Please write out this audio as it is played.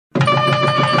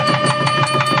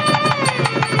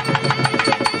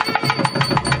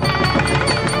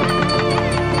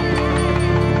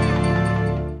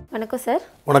வணக்கம் சார்.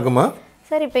 வணக்கம்மா.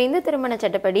 சார், இப்போ இந்து திருமண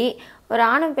சட்டப்படி ஒரு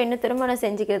ஆணும் பெண்ணும் திருமணம்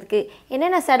செஞ்சுக்கிறதுக்கு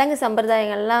என்னென்ன சடங்கு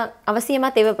சம்பிரதாயங்கள்லாம்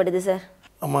அவசியமாக தேவைப்படுது சார்?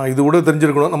 ஆமாம், இது கூட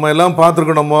தெரிஞ்சிருக்கணும். நம்ம எல்லாம்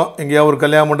பார்த்துருக்கணுமோ, எங்கேயா ஒரு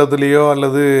கல்யாண மண்டபத்துலேயோ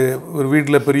அல்லது ஒரு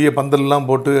வீட்டில் பெரிய பந்தல்லாம்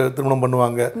போட்டு திருமணம்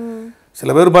பண்ணுவாங்க.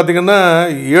 சில பேர் பார்த்தீங்கன்னா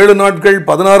 7 நாட்கள்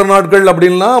 16 நாட்கள்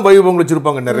அப்படின்லாம் வைபவங்கள்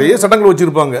வச்சுருப்பாங்க, நிறைய சடங்குகள்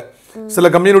வச்சுருப்பாங்க. சில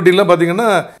கம்யூனிட்டிலாம் பார்த்தீங்கன்னா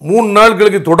 3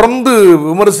 நாட்களுக்கு தொடர்ந்து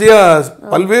விமரிசையாக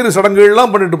பல்வேறு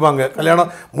சடங்குகள்லாம் பண்ணிட்டு இருப்பாங்க.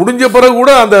 கல்யாணம் முடிஞ்ச பிறகு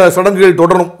கூட அந்த சடங்குகள்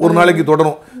தொடரும், ஒரு நாளைக்கு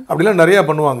தொடரும், அப்படிலாம் நிறையா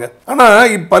பண்ணுவாங்க.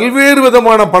 ஆனால் பல்வேறு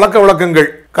விதமான பழக்க வழக்கங்கள்,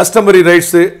 கஸ்டமரி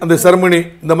ரைட்ஸு, அந்த செரமனி,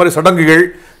 இந்த மாதிரி சடங்குகள்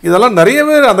இதெல்லாம் நிறைய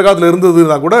பேர் அந்த காலத்தில்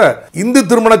இருந்ததுன்னா கூட இந்து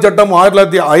திருமண சட்டம்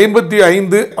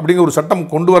 1955 அப்படிங்கிற ஒரு சட்டம்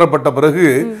கொண்டு வரப்பட்ட பிறகு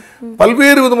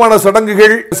பல்வேறு விதமான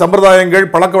சடங்குகள், சம்பிரதாயங்கள்,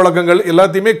 பழக்க வழக்கங்கள்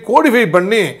எல்லாத்தையுமே கோடிஃபை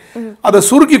பண்ணி அதை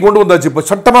சுருக்கி கொண்டு வந்தாச்சு. இப்போ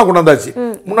சட்டமாக கொண்டு வந்தாச்சு.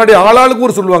 முன்னாடி ஆளாளுக்கு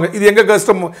ஒரு சொல்லுவாங்க, இது எங்க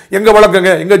கஷ்டம், எங்க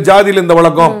வழக்கங்க, எங்க ஜாதியில் இந்த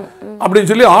வழக்கம் அப்படின்னு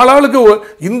சொல்லி ஆளாளுக்கு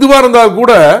இந்துவா இருந்தால்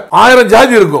கூட 1000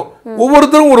 ஜாதி இருக்கும்,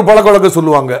 ஒவ்வொருத்தரும் ஒரு பழக்க வழக்கம்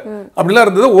சொல்லுவாங்க. அப்படிலாம்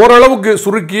இருந்தது. ஓரளவுக்கு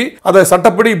சுருக்கி அதை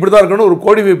சட்டப்படி இப்படிதான் இருக்கணும் ஒரு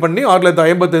கோடிஃபை பண்ணி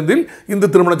 1955 இந்து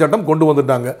திருமண சட்டம் கொண்டு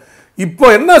வந்துட்டாங்க. இப்போ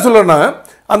என்ன சொல்றேன்னா,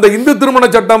 அந்த இந்து திருமண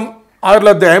சட்டம்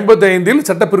 1955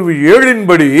 சட்டப்பிரிவு 7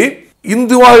 படி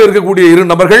இந்துவாக இருக்கக்கூடிய 2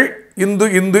 நபர்கள்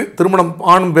இந்து திருமணம்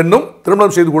ஆணும் பெண்ணும்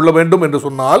திருமணம் செய்து கொள்ள வேண்டும் என்று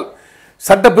சொன்னால்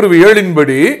சட்டப்பிரிவு 7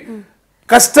 படி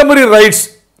கஸ்டமரி ரைட்ஸ்,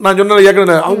 நான் சொன்ன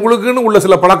ஏற்கனவே அவங்களுக்குன்னு உள்ள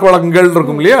சில பழக்க வழக்கங்கள்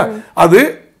இருக்கும் இல்லையா, அது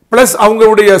பிளஸ்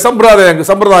அவங்களுடைய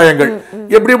சம்பிரதாயங்கள்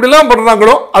எப்படி எப்படிலாம்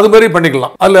பண்றாங்களோ அது மாதிரி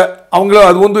பண்ணிக்கலாம். அல்ல அவங்க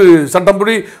அது வந்து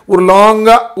சட்டப்படி ஒரு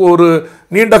லாங்கா ஒரு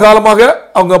நீண்ட காலமாக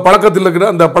அவங்க பழக்கத்தில் இருக்கிற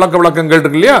அந்த பழக்க வழக்கங்கள்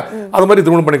இருக்கு இல்லையா, அது மாதிரி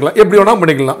திருமணம் பண்ணிக்கலாம், எப்படி வேணா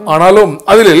பண்ணிக்கலாம். ஆனாலும்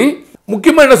அதில்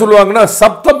முக்கியமா என்ன சொல்லுவாங்கன்னா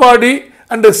சப்தபாடி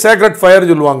அண்ட் சேக்ரெட் ஃபயர்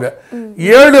சொல்லுவாங்க,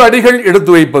 7 அடிகள்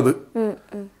எடுத்து வைப்பது.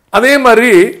 அதே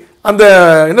மாதிரி அந்த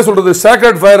என்ன சொல்றது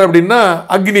சேக்ரெட் ஃபயர் அப்படின்னா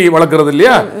அக்னி வளர்க்கறது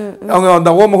இல்லையா, அவங்க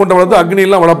அந்த ஓமகுண்டம் வளர்த்து அக்னி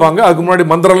எல்லாம் வளர்ப்பாங்க, அதுக்கு முன்னாடி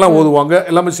மந்திரம் எல்லாம் ஓதுவாங்க,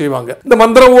 எல்லாமே செய்வாங்க. இந்த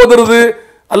மந்திரம் ஓதுறது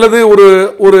அல்லது ஒரு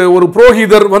ஒரு ஒரு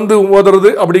புரோகிதர் வந்து ஓதுறது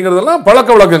அப்படிங்கறதெல்லாம் பழக்க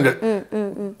வழக்கங்கள்.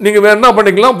 நீங்க வேணா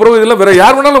பண்ணிக்கலாம், புரோகிதர் வேற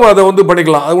யார் வேணாலும் அதை வந்து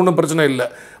பண்ணிக்கலாம், அது ஒன்றும் பிரச்சனை இல்லை.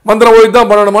 மந்திரம் ஓதி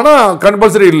தான் பண்ணணுமானா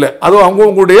கம்பல்சரி இல்லை, அதுவும்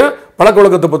அவங்களுடைய பழக்க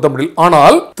வழக்கத்தை பொறுத்தப்படி.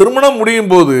 ஆனால் திருமணம்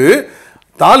முடியும் போது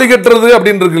தாலி கட்டுறது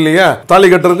அப்படின்னு இருக்கு இல்லையா, தாலி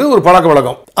கட்டுறது ஒரு பழக்க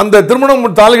வழக்கம். அந்த திருமணம்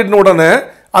தாலி கட்டின உடனே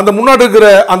அந்த முன்னாடி இருக்கிற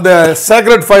அந்த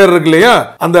சேக்ரெட் ஃபயர் இருக்கு இல்லையா,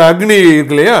 அந்த அக்னி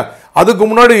இருக்கு இல்லையா, அதுக்கு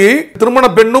முன்னாடி திருமண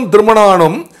பெண்ணும் திருமண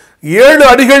ஆணும் 7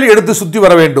 அடிகள் எடுத்து சுத்தி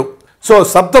வர வேண்டும். சோ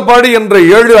சப்தபாடி என்ற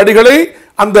 7 அடிகளை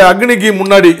அந்த அக்னிக்கு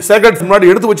முன்னாடி சேக்ரெட் முன்னாடி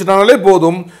எடுத்து வச்சுட்டாலே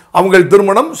போதும், அவங்க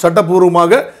திருமணம்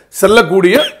சட்டப்பூர்வமாக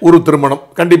செல்லக்கூடிய ஒரு திருமணம்.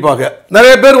 கண்டிப்பாக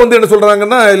நிறைய பேர் வந்து என்ன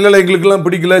சொல்றாங்கன்னா, இல்ல எங்களுக்கு எல்லாம்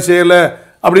பிடிக்கல செய்யல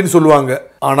அப்படின்னு சொல்லுவாங்க.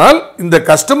 ஆனால் இந்த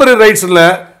கஸ்டமரி ரைட்ஸ்ல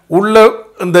உள்ள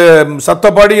இந்த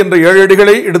சத்தப்பாடி என்ற 7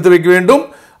 அடிகளை எடுத்து வைக்க வேண்டும்,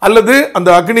 அல்லது அந்த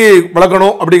அக்னியை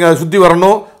வளர்க்கணும், அப்படிங்கிற சுத்தி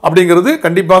வரணும் அப்படிங்கிறது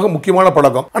கண்டிப்பாக முக்கியமான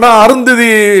பழக்கம். ஆனா அருந்ததி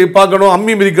பார்க்கணும்,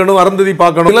 அம்மி மிதிக்கணும், அருந்ததி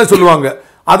பார்க்கணும் எல்லாம் சொல்லுவாங்க.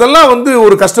 அதெல்லாம் வந்து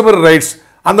ஒரு கஸ்டமரி ரைட்ஸ்,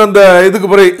 அந்தந்த இதுக்கு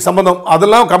பிறகு சம்பந்தம்,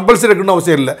 அதெல்லாம் கம்பல்சரி இருக்கணும்னு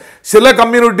அவசியம் இல்லை. சில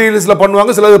கம்யூனிட்டிஸ்ல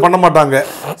பண்ணுவாங்க, சில பண்ண மாட்டாங்க.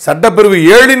 சட்டப்பிரிவு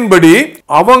 7 படி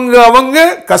அவங்க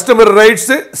கஸ்டமரி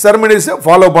ரைட்ஸ் செரமனிஸ்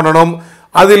ஃபாலோ பண்ணணும்.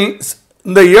 அதில்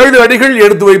இந்த 7 அடிகள்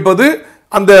எடுத்து வைப்பது,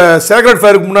 அந்த சேக்ரெட்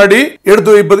ஃபயருக்கு முன்னாடி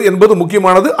எடுத்து வைப்பது என்பது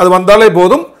முக்கியமானது. அது வந்தாலே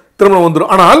போதும், திருமணம்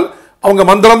வந்துடும். ஆனால் அவங்க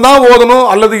மந்திரம் தான் ஓதணும்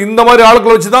அல்லது இந்த மாதிரி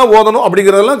ஆட்களை வச்சு தான் ஓதணும்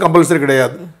அப்படிங்கிறதெல்லாம் கம்பல்சரி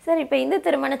கிடையாது. சார், இப்போ இந்த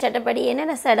திருமண சட்டப்படி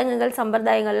என்னென்ன சடங்குகள்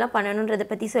சம்பிரதாயங்கள்லாம் பண்ணணுன்றதை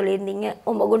பற்றி சொல்லியிருந்தீங்க.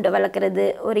 ஓமகுண்டம் வளர்க்குறது,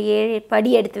 ஒரு 7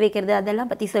 படி எடுத்து வைக்கிறது,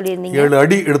 அதெல்லாம் பற்றி சொல்லியிருந்தீங்க. 7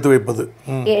 அடி எடுத்து வைப்பது,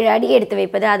 7 அடி எடுத்து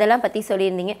வைப்பது, அதெல்லாம் பற்றி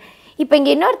சொல்லியிருந்தீங்க. இப்போ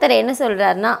இங்கே இன்னொருத்தர் என்ன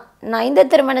சொல்கிறாருன்னா, நான் இந்த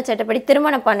திருமண சட்டப்படி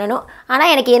திருமணம் பண்ணணும்,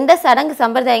 ஆனால் எனக்கு எந்த சடங்கு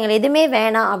சம்பிரதாயங்கள் எதுவுமே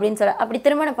வேணாம் அப்படின்னு சொல்ல, அப்படி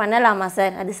திருமணம் பண்ணலாமா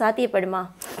சார்? அது சாத்தியப்படுமா?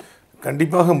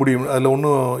 கண்டிப்பாக முடியும், அதில்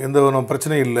ஒன்றும் எந்த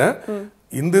பிரச்சனையும் இல்லை.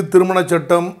 இந்து திருமண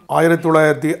சட்டம்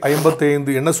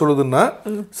 1955 என்ன சொல்லுதுன்னா,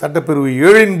 சட்டப்பிரிவு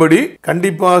 7 படி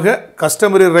கண்டிப்பாக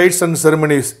கஸ்டமரி ரைட்ஸ் அண்ட்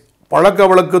செரமனிஸ், பழக்க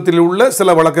வழக்கத்தில் உள்ள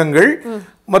சில வழக்கங்கள்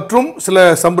மற்றும் சில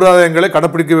சம்பிரதாயங்களை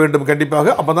கடைப்பிடிக்க வேண்டும் கண்டிப்பாக.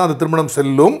 அப்பதான் அந்த திருமணம்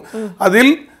செல்லும்.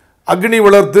 அதில் அக்னி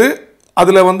வளர்த்து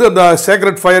அதில் வந்து அந்த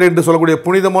சேக்ரெட் ஃபயர் என்று சொல்லக்கூடிய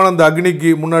புனிதமான அந்த அக்னிக்கு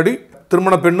முன்னாடி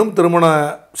திருமண பெண்ணும் திருமண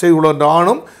செய்து கொள்ள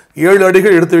ஆணும் 7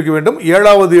 அடிகள் எடுத்து வைக்க வேண்டும்.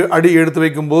 7வது அடி எடுத்து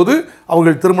வைக்கும் போது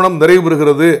அவங்கள் திருமணம் நிறைவு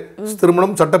பெறுகிறது,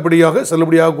 திருமணம் சட்டப்படியாக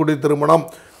செல்லுபடியாக கூடிய திருமணம்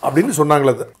அப்படின்னு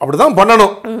சொன்னாங்களே. அது அப்படிதான்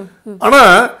பண்ணணும். ஆனா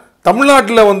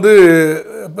தமிழ்நாட்டில் வந்து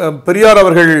பெரியார்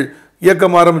அவர்கள்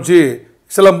இயக்கம் ஆரம்பிச்சு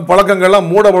சில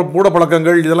பழக்கங்கள்லாம் மூட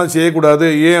பழக்கங்கள், இதெல்லாம் செய்யக்கூடாது,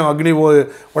 ஏன் அக்னி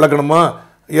வளர்க்கணுமா,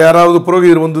 யாராவது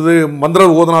புரோகிதர் வந்தது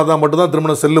மந்திரம் ஓதனாதான் மட்டும்தான்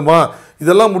திருமணம் செல்லுமா,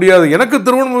 இதெல்லாம் முடியாது. எனக்கு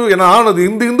திருமணம் என்ன ஆனது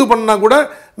இந்து பண்ணா கூட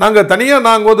நாங்கள் தனியாக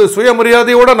நாங்கள் வந்து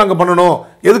சுயமரியாதையோடு நாங்கள் பண்ணணும்,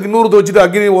 எதுக்கு இன்னொரு வச்சுட்டு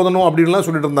அக்னி ஓதணும் அப்படின்லாம்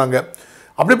சொல்லிட்டு இருந்தாங்க.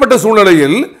 அப்படிப்பட்ட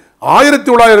சூழ்நிலையில்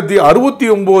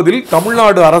 1969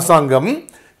 தமிழ்நாடு அரசாங்கம்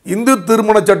இந்து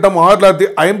திருமண சட்டம்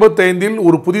 1955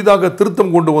 ஒரு புதிதாக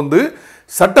திருத்தம் கொண்டு வந்து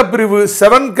சட்டப்பிரிவு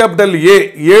 7A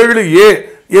 7A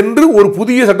என்று ஒரு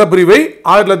புதிய சட்டப்பிரிவை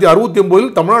 1969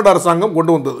 தமிழ்நாடு அரசாங்கம்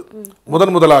கொண்டு வந்தது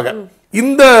முதலாக.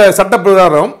 இந்த சட்ட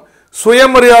பிரகாரம்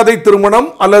சுயமரியாதை திருமணம்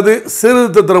அல்லது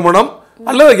சீர்திருத்த திருமணம்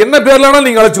அல்லது என்ன பேர்லானா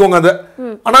நீங்க அழைச்சுக்கோங்க அதை.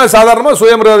 ஆனா சாதாரணமா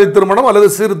சுயமரியாதை திருமணம் அல்லது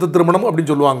சீர்திருத்த திருமணம்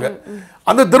அப்படின்னு சொல்லுவாங்க.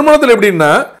 அந்த திருமணத்தில் எப்படின்னா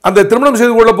அந்த திருமணம்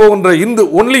செய்து கொள்ள போகின்ற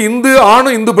இந்து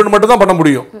ஆணும் இந்து பெண் மட்டும் தான் பண்ண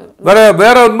முடியும்.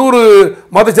 வேற இன்னொரு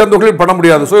மத சேர்ந்தவர்கள் பண்ண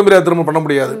முடியாது. சுயமரியாதை திருமணம் பண்ண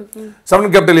முடியாது.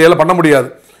 7A பண்ண முடியாது.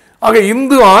 ஆக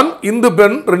இந்து ஆண் இந்து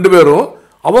பெண் 2 பேரும்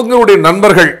அவங்களுடைய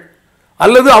நண்பர்கள்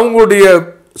அல்லது அவங்களுடைய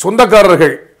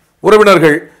சொந்தக்காரர்கள்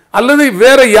உறவினர்கள் அல்லது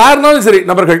வேற யாருனாலும் சரி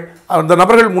நபர்கள், அந்த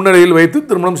நபர்கள் முன்னிலையில் வைத்து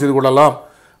திருமணம் செய்து கொள்ளலாம்.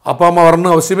 அப்பா அம்மா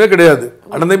வரணும் அவசியமே கிடையாது,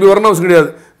 அண்ணன் தம்பி வரணும் அவசியம் கிடையாது,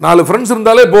 4 ஃப்ரெண்ட்ஸ்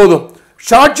இருந்தாலே போதும்.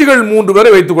 சாட்சிகள் 3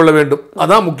 பேரை வைத்துக் கொள்ள வேண்டும்,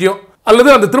 அதான் முக்கியம். அல்லது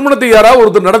அந்த திருமணத்தை யாராவது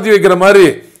ஒருத்தர் நடத்தி வைக்கிற மாதிரி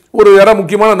யாராவது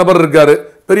முக்கியமான நபர் இருக்காரு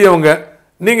பெரியவங்க,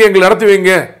 நீங்க எங்களை நடத்தி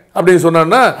வைங்க அப்படின்னு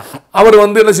சொன்னா அவர்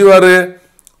என்ன செய்வாரு,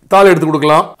 தாலி எடுத்து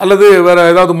கொடுக்கலாம் அல்லது வேற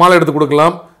ஏதாவது மாலை எடுத்து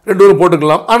கொடுக்கலாம், 2 பேரும்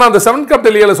போட்டுக்கலாம். ஆனா அந்த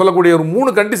 7A சொல்லக்கூடிய ஒரு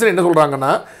 3 கண்டிஷன் என்ன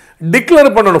சொல்றாங்கன்னா,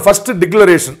 டிக்ளேர் பண்ணணும். ஃபர்ஸ்ட்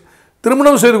டிக்ளரேஷன்,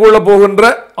 திருமணம் செய்து கொள்ள போகின்ற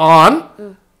ஆண்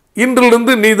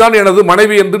இன்றிலிருந்து நீதான் எனது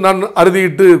மனைவி என்று நான்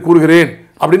அறுதியிட்டு கூறுகிறேன்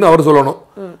அப்படின்னு அவர் சொல்லணும்.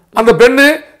 அந்த பெண்ணு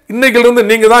இன்னைக்கிலிருந்து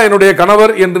நீங்க தான் என்னுடைய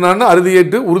கணவர் என்று நான்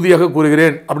அறுதியிட்டு உறுதியாக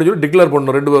கூறுகிறேன் அப்படின்னு சொல்லி டிக்ளேர்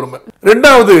பண்ணணும் 2 பேருமே.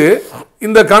 2வது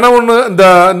இந்த கணவன்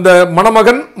இந்த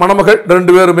மணமகன் மணமகள்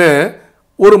 2 பேருமே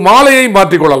ஒரு மாலையை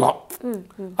மாற்றிக்கொள்ளலாம்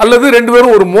அல்லது 2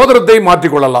 பேரும் ஒரு மோதிரத்தை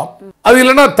மாற்றிக்கொள்ளலாம். அது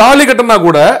இல்லைன்னா தாலி கட்டினா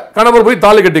கூட கணவர் போய்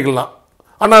தாலி கட்டிக்கலாம்.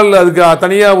 ஆனால் அதுக்கு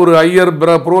தனியா ஒரு ஐயர்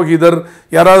புரோகிதர்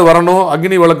யாராவது வரணும்,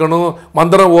 அக்னி வளர்க்கணும்,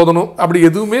 மந்திரம் ஓதணும், அப்படி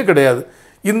எதுவுமே கிடையாது.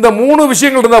 இந்த 3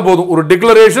 விஷயங்கள் இருந்தா போதும். ஒரு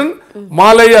டிக்ளரேஷன்,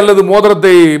 மாலை அல்லது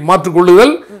மோதிரத்தை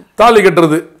மாற்றிக்கொள்ளுதல், தாலி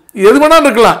கட்டுறது, எது வேணாலும்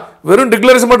இருக்கலாம். வெறும்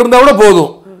டிக்ளரேஷன் மட்டும் இருந்தா கூட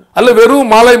போதும், அல்ல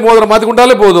வெறும் மாலை மோதிரம் மாற்றி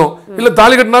கொண்டாலே போதும், இல்ல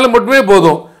தாலி கட்டினாலும் மட்டுமே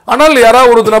போதும். ஆனால்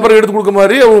யாராவது ஒரு நபர் எடுத்து கொடுக்க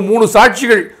மாதிரி 3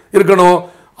 சாட்சிகள் இருக்கணும்.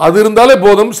 அது இருந்தாலே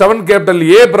போதும்.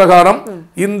 7A பிரகாரம்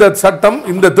இந்த சட்டம்,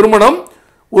 இந்த திருமணம்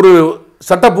ஒரு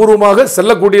சட்டபூர்வமாக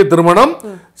செல்லக்கூடிய திருமணம்,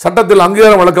 சட்டத்தில்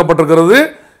அங்கீகாரம் வழங்கப்பட்டிருக்கிறது.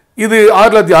 இது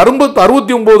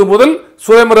 1969 முதல்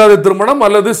சுயமரியாதை திருமணம்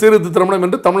அல்லது சீர்திருத்த திருமணம்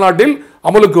என்று தமிழ்நாட்டில்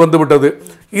அமலுக்கு வந்துவிட்டது.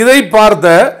 இதை பார்த்த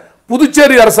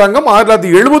புதுச்சேரி அரசாங்கம்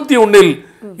 1971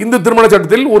 இந்து திருமண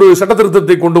சட்டத்தில் ஒரு சட்ட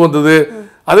திருத்தத்தை கொண்டு வந்தது.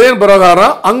 அதே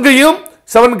பிரகாரம் அங்கேயும்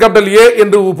 7A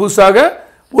என்று புதுசாக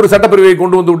ஒரு சட்டப்பிரிவை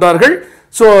கொண்டு வந்து விட்டார்கள்.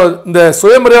 சோ இந்த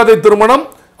சுயமரியாதை திருமணம்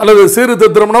அல்லது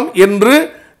சீர்திருத்த திருமணம் என்று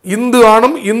இந்து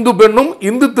ஆணும் இந்து பெண்ணும்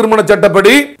இந்து திருமண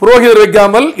சட்டப்படி புரோகிதர்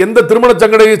வைக்காமல் எந்த திருமண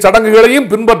சடங்குகளையும்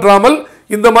பின்பற்றாமல்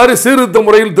இந்த மாதிரி சீர்திருத்த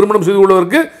முறையில் திருமணம் செய்து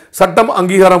கொள்வதற்கு சட்டம்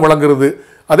அங்கீகாரம் வழங்குகிறது.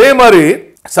 அதே மாதிரி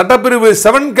சட்டப்பிரிவு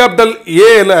 7A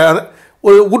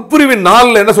உட்பிரிவின்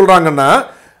 4 என்ன சொல்றாங்கன்னா,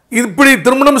 இப்படி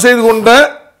திருமணம் செய்து கொண்ட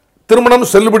திருமணம்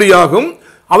செல்லுபடியாகும்.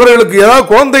 அவர்களுக்கு ஏதாவது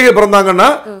குழந்தைகள் பிறந்தாங்கன்னா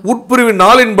உட்பிரிவு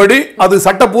 4 படி அது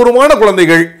சட்டபூர்வமான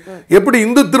குழந்தைகள். எப்படி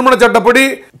இந்து திருமண சட்டப்படி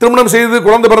திருமணம் செய்து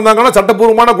குழந்தை பிறந்தாங்கன்னா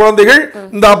சட்டபூர்வமான குழந்தைகள்,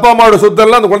 இந்த அப்பா அம்மாவோட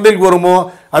சொத்தெல்லாம் அந்த குழந்தைகளுக்கு வருமோ,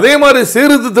 அதே மாதிரி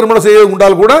சீர்திருத்த திருமணம் செய்ய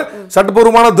உண்டால் கூட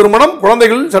சட்டபூர்வமான திருமணம்,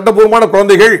 குழந்தைகள் சட்டபூர்வமான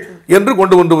குழந்தைகள் என்று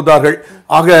கொண்டு வந்தார்கள்.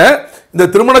 ஆக இந்த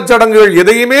திருமண சடங்குகள்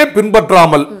எதையுமே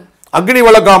பின்பற்றாமல், அக்னி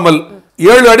வளர்க்காமல்,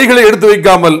 7 அடிகளை எடுத்து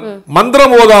வைக்காமல்,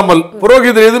 மந்திரம் ஓதாமல்,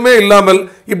 புரோகிதர் எதுவுமே இல்லாமல்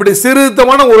இப்படி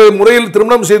சீர்திருத்தமான ஒரு முறையில்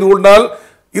திருமணம் செய்து கொண்டால்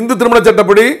இந்து திருமண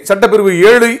சட்டப்படி சட்டப்பிரிவு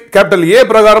 7A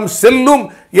பிரகாரம் செல்லும்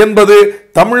என்பது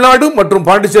தமிழ்நாடு மற்றும்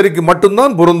பாண்டிச்சேரிக்கு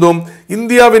மட்டும்தான் பொருந்தும்.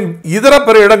 இந்தியாவின் இதர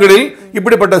பிற இடங்களில்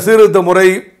இப்படிப்பட்ட சீர்திருத்த முறை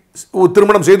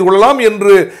திருமணம் செய்து கொள்ளலாம்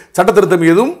என்று சட்ட திருத்தம்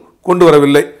எதுவும் கொண்டு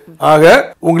வரவில்லை. ஆக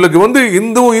உங்களுக்கு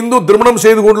இந்து திருமணம்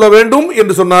செய்து கொள்ள வேண்டும்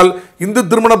என்று சொன்னால் இந்து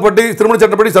திருமண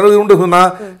சட்டப்படி சொன்னா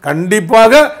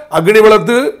கண்டிப்பாக அக்னி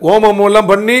வளர்த்து ஹோமம்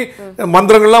எல்லாம் பண்ணி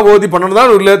மந்திரங்கள்லாம் ஓதி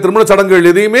பண்ணதான் இல்லை. திருமண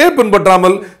சடங்குகள் எதையுமே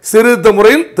பின்பற்றாமல் சீர்திருத்த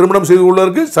முறையில் திருமணம் செய்து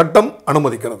கொள்வதற்கு சட்டம்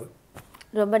அனுமதிக்கிறது.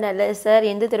 ரொம்ப நல்லது சார்.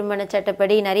 இந்து திருமண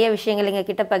சட்டப்படி நிறைய விஷயங்கள் எங்க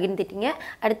கிட்ட பகிர்ந்துட்டீங்க.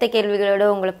 அடுத்த கேள்விகளோட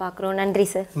உங்களை பார்க்குறோம். நன்றி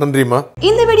சார். நன்றிம்மா.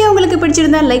 இந்த வீடியோ உங்களுக்கு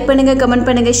பிடிச்சிருந்தா லைக் பண்ணுங்க, கமெண்ட்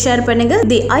பண்ணுங்க, ஷேர் பண்ணுங்க.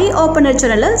 தி ஐ ஓபனர்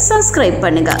சேனலை சப்ஸ்கிரைப்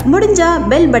பண்ணுங்க. முடிஞ்சா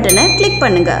பெல் பட்டனை கிளிக்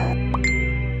பண்ணுங்க.